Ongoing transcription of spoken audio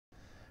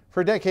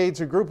For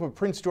decades, a group of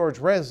Prince George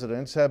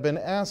residents have been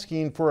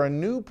asking for a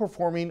new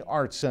performing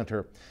arts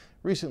center.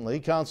 Recently,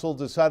 council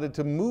decided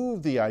to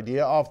move the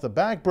idea off the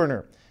back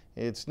burner.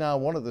 It's now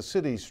one of the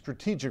city's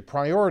strategic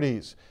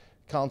priorities.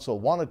 Council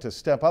wanted to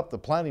step up the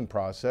planning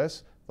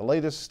process. The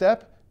latest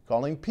step,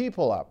 calling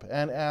people up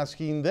and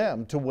asking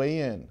them to weigh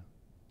in.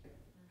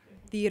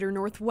 Theatre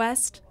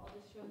Northwest,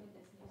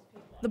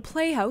 the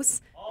Playhouse,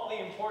 all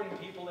the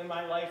important people in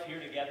my life here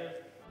together,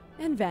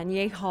 and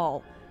Vanier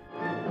Hall.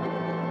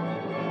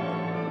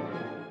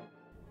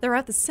 They're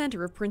at the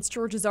center of Prince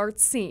George's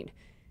arts scene.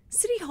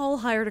 City Hall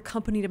hired a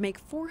company to make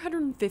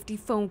 450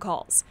 phone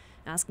calls,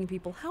 asking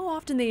people how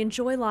often they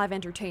enjoy live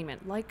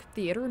entertainment, like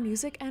theater,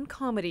 music, and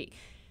comedy.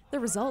 The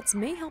results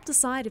may help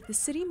decide if the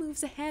city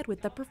moves ahead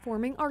with the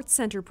Performing Arts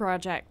Center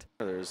project.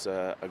 There's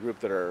a group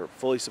that are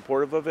fully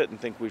supportive of it and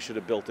think we should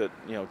have built it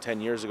 10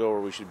 years ago, or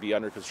we should be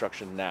under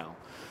construction now.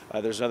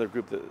 There's another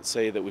group that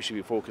say that we should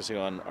be focusing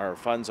on our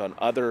funds on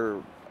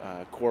other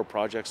core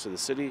projects to the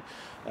city.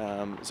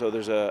 So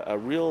there's a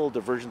real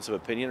divergence of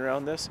opinion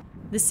around this.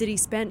 The city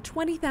spent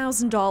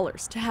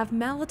 $20,000 to have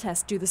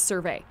Malatest do the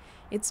survey.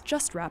 It's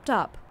just wrapped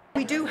up.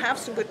 We do have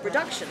some good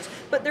productions,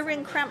 but they're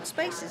in cramped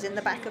spaces in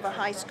the back of a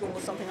high school or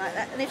something like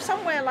that. And if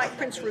somewhere like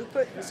Prince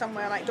Rupert and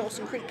somewhere like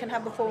Dawson Creek can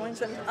have the Performing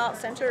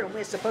Arts Centre, and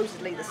we're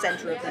supposedly the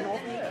centre of the north,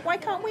 why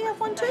can't we have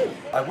one too?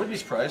 I would be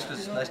surprised,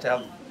 because it's nice to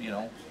have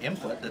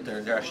input, that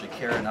they're actually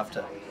care enough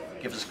to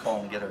give us a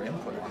call and get our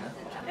input on it.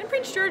 And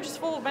Prince George is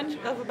full of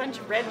a bunch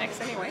of rednecks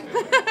anyway.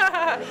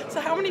 So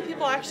how many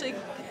people actually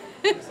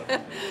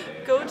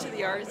go to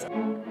the arts?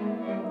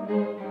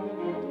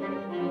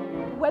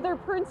 Whether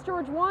Prince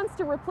George wants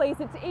to replace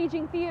its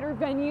aging theatre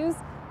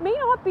venues may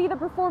not be the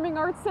Performing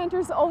Arts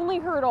Centre's only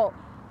hurdle.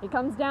 It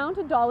comes down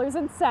to dollars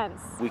and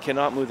cents. We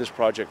cannot move this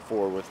project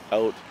forward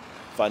without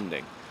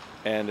funding.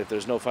 And if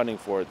there's no funding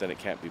for it, then it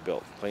can't be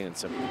built, plain and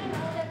simple.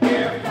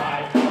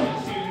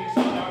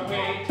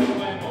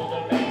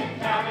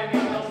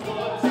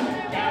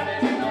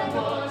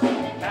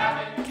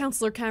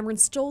 Councillor Cameron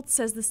Stoltz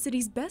says the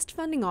city's best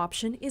funding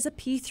option is a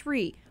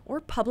P3,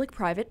 or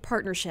public-private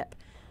partnership.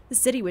 The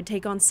city would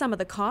take on some of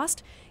the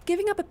cost,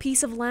 giving up a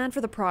piece of land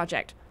for the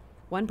project.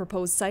 One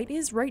proposed site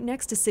is right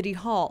next to City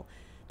Hall.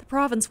 The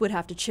province would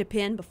have to chip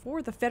in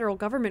before the federal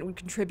government would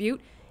contribute.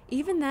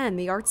 Even then,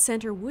 the Arts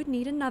Centre would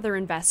need another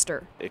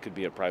investor. It could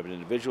be a private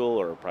individual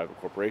or a private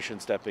corporation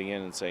stepping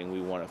in and saying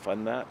we want to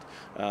fund that,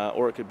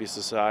 or it could be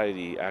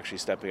society actually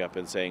stepping up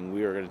and saying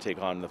we are going to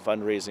take on the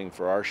fundraising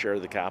for our share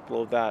of the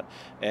capital of that,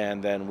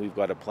 and then we've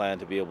got a plan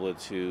to be able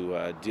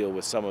to deal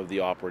with some of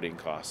the operating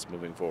costs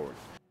moving forward.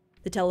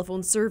 The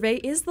telephone survey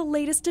is the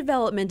latest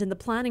development in the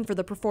planning for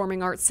the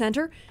Performing Arts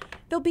Centre.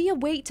 There'll be a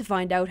wait to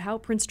find out how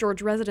Prince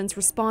George residents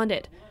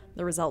responded.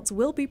 The results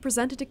will be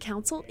presented to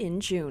Council in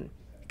June.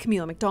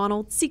 Camille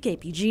McDonald,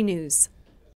 CKPG News.